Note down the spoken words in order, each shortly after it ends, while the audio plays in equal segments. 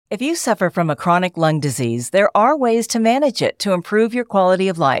If you suffer from a chronic lung disease, there are ways to manage it to improve your quality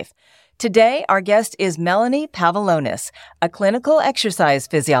of life. Today, our guest is Melanie Pavlonis, a clinical exercise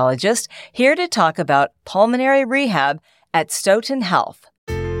physiologist, here to talk about pulmonary rehab at Stoughton Health.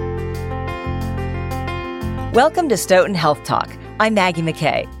 Welcome to Stoughton Health Talk. I'm Maggie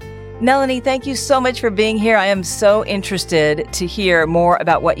McKay. Melanie, thank you so much for being here. I am so interested to hear more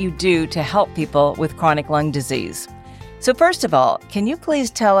about what you do to help people with chronic lung disease. So first of all, can you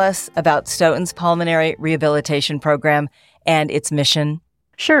please tell us about Stoughton's Pulmonary Rehabilitation Program and its mission?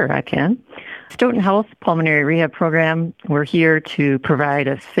 Sure, I can. Stoughton Health Pulmonary Rehab Program, we're here to provide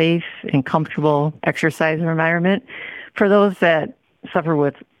a safe and comfortable exercise environment for those that suffer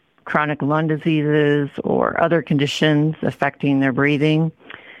with chronic lung diseases or other conditions affecting their breathing,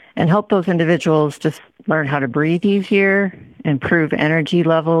 and help those individuals just learn how to breathe easier, improve energy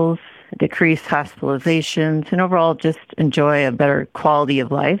levels, decrease hospitalizations, and overall just enjoy a better quality of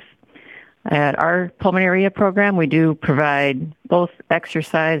life. At our pulmonary rehab program, we do provide both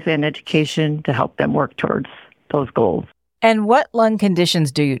exercise and education to help them work towards those goals. And what lung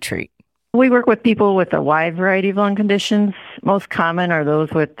conditions do you treat? We work with people with a wide variety of lung conditions. Most common are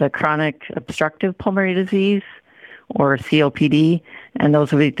those with the chronic obstructive pulmonary disease, or COPD, and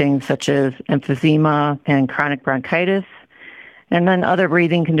those would be things such as emphysema and chronic bronchitis. And then other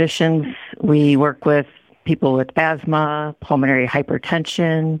breathing conditions, we work with people with asthma, pulmonary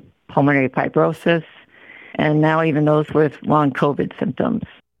hypertension, pulmonary fibrosis, and now even those with long COVID symptoms.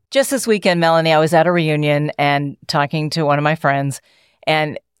 Just this weekend, Melanie, I was at a reunion and talking to one of my friends,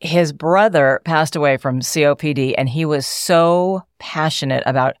 and his brother passed away from COPD, and he was so passionate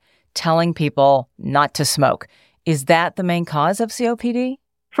about telling people not to smoke. Is that the main cause of COPD?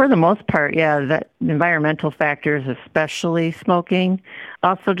 For the most part, yeah, that environmental factors, especially smoking,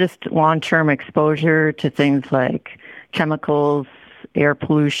 also just long-term exposure to things like chemicals, air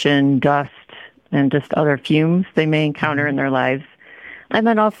pollution, dust, and just other fumes they may encounter in their lives. And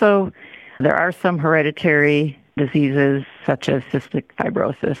then also, there are some hereditary diseases such as cystic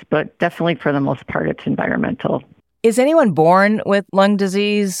fibrosis, but definitely for the most part, it's environmental. Is anyone born with lung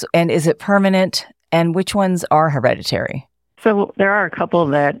disease, and is it permanent? And which ones are hereditary? So there are a couple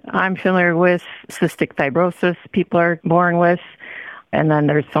that I'm familiar with. Cystic fibrosis people are born with. And then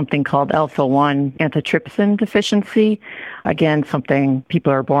there's something called alpha-1 antitrypsin deficiency. Again, something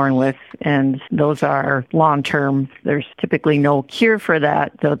people are born with. And those are long-term. There's typically no cure for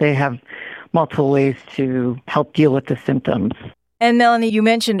that, though they have multiple ways to help deal with the symptoms. And Melanie, you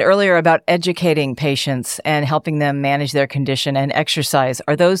mentioned earlier about educating patients and helping them manage their condition and exercise.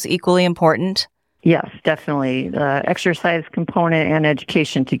 Are those equally important? Yes, definitely. The exercise component and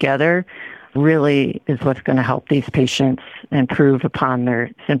education together really is what's going to help these patients improve upon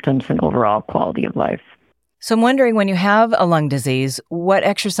their symptoms and overall quality of life. So I'm wondering, when you have a lung disease, what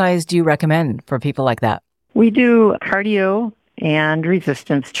exercise do you recommend for people like that? We do cardio and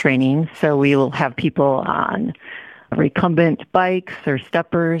resistance training. So we will have people on recumbent bikes or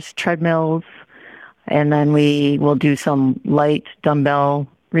steppers, treadmills, and then we will do some light dumbbell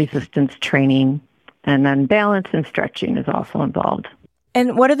resistance training. And then balance and stretching is also involved.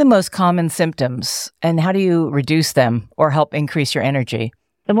 And what are the most common symptoms, and how do you reduce them or help increase your energy?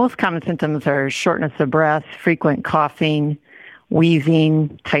 The most common symptoms are shortness of breath, frequent coughing,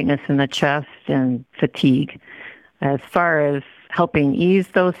 wheezing, tightness in the chest, and fatigue. As far as helping ease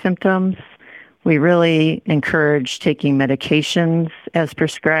those symptoms, we really encourage taking medications as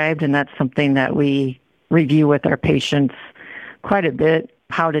prescribed, and that's something that we review with our patients quite a bit.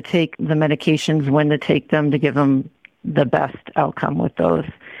 How to take the medications, when to take them to give them the best outcome with those.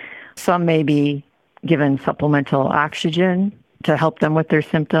 Some may be given supplemental oxygen to help them with their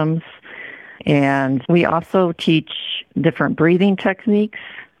symptoms. And we also teach different breathing techniques,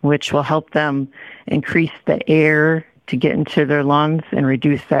 which will help them increase the air to get into their lungs and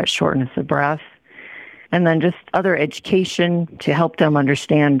reduce that shortness of breath. And then just other education to help them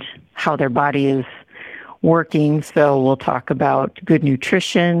understand how their body is working. So we'll talk about good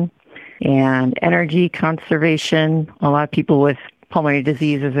nutrition and energy conservation. A lot of people with pulmonary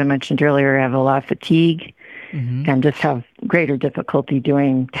disease, as I mentioned earlier, have a lot of fatigue and just have greater difficulty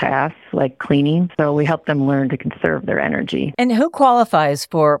doing tasks like cleaning. So we help them learn to conserve their energy. And who qualifies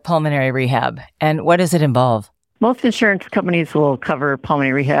for pulmonary rehab, and what does it involve? Most insurance companies will cover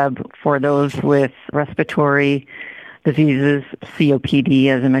pulmonary rehab for those with respiratory diseases, COPD,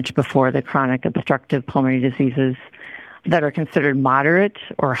 as I mentioned before, the chronic obstructive pulmonary diseases that are considered moderate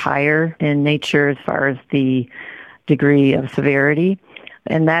or higher in nature as far as the degree of severity.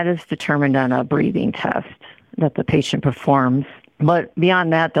 And that is determined on a breathing test that the patient performs. But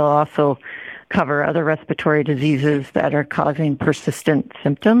beyond that, they'll also cover other respiratory diseases that are causing persistent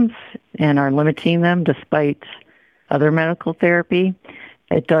symptoms and are limiting them despite other medical therapy.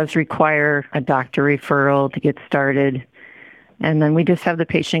 It does require a doctor referral to get started. And then we just have the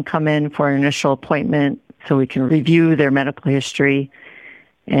patient come in for an initial appointment so we can review their medical history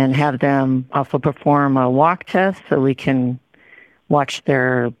and have them also perform a walk test so we can watch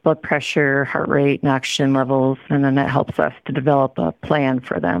their blood pressure, heart rate, and oxygen levels, and then that helps us to develop a plan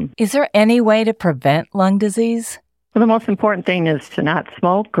for them. Is there any way to prevent lung disease? Well, the most important thing is to not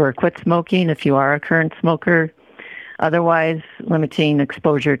smoke or quit smoking if you are a current smoker. Otherwise, limiting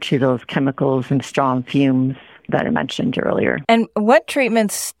exposure to those chemicals and strong fumes that I mentioned earlier. And what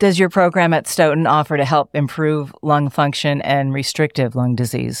treatments does your program at Stoughton offer to help improve lung function and restrictive lung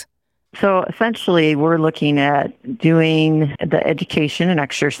disease? So essentially, we're looking at doing the education and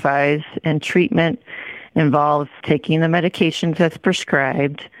exercise, and treatment involves taking the medications as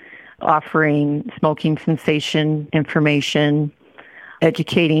prescribed, offering smoking cessation information,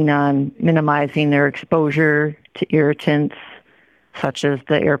 educating on minimizing their exposure to irritants, such as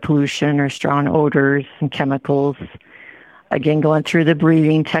the air pollution or strong odors and chemicals. Again, going through the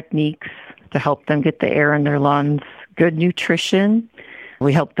breathing techniques to help them get the air in their lungs. Good nutrition.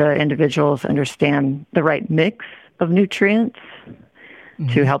 We help the individuals understand the right mix of nutrients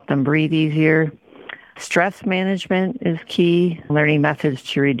to help them breathe easier. Stress management is key. Learning methods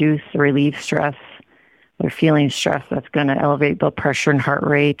to reduce or relieve stress. They're feeling stress that's going to elevate blood pressure and heart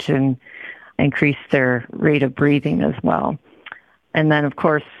rate and increase their rate of breathing as well. And then, of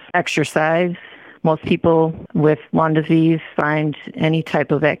course, exercise. Most people with lung disease find any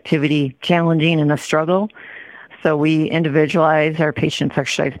type of activity challenging and a struggle. So we individualize our patient's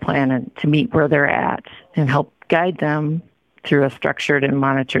exercise plan to meet where they're at and help guide them through a structured and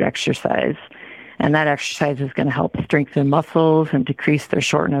monitored exercise. And that exercise is going to help strengthen muscles and decrease their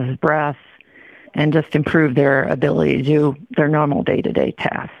shortness of breath and just improve their ability to do their normal day-to-day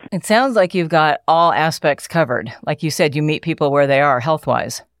tasks. It sounds like you've got all aspects covered. Like you said, you meet people where they are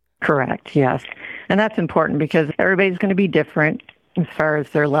health-wise. Correct, yes. And that's important because everybody's going to be different as far as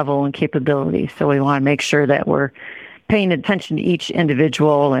their level and capability. So we want to make sure that we're paying attention to each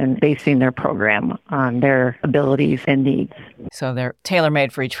individual and basing their program on their abilities and needs. So they're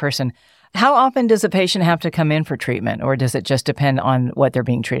tailor-made for each person. How often does a patient have to come in for treatment, or does it just depend on what they're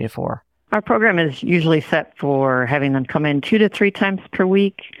being treated for? Our program is usually set for having them come in 2 to 3 times per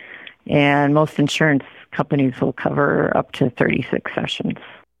week, and most insurance companies will cover up to 36 sessions.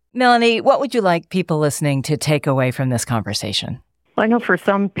 Melanie, what would you like people listening to take away from this conversation? Well, I know for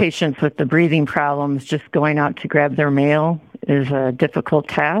some patients with the breathing problems, just going out to grab their mail is a difficult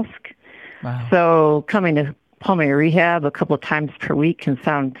task. Wow. So coming to pulmonary rehab a couple of times per week can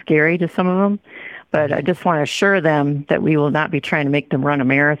sound scary to some of them. But I just want to assure them that we will not be trying to make them run a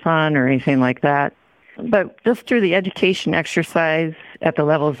marathon or anything like that. But just through the education exercise at the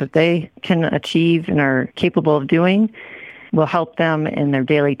levels that they can achieve and are capable of doing will help them in their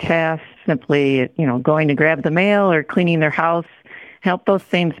daily tasks, simply, going to grab the mail or cleaning their house, help those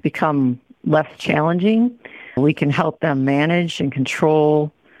things become less challenging. We can help them manage and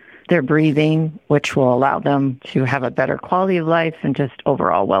control their breathing, which will allow them to have a better quality of life and just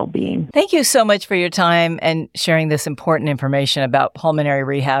overall well-being. Thank you so much for your time and sharing this important information about pulmonary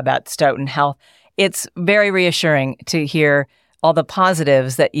rehab at Stoughton Health. It's very reassuring to hear all the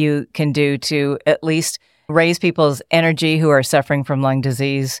positives that you can do to at least raise people's energy who are suffering from lung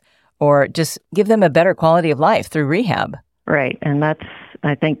disease or just give them a better quality of life through rehab. Right. And that's,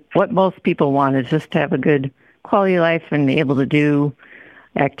 I think, what most people want is just to have a good quality of life and be able to do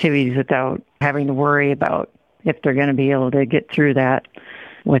activities without having to worry about if they're going to be able to get through that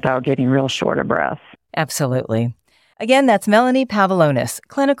without getting real short of breath. Absolutely. Again, that's Melanie Pavlonis,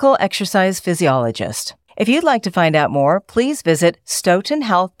 clinical exercise physiologist. If you'd like to find out more, please visit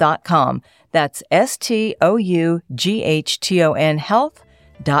stoughtonhealth.com. That's STOUGHTON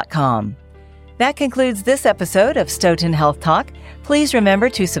health.com. That concludes this episode of Stoughton Health Talk. Please remember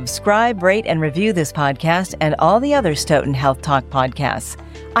to subscribe, rate, and review this podcast and all the other Stoughton Health Talk podcasts.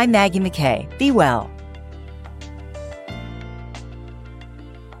 I'm Maggie McKay. Be well.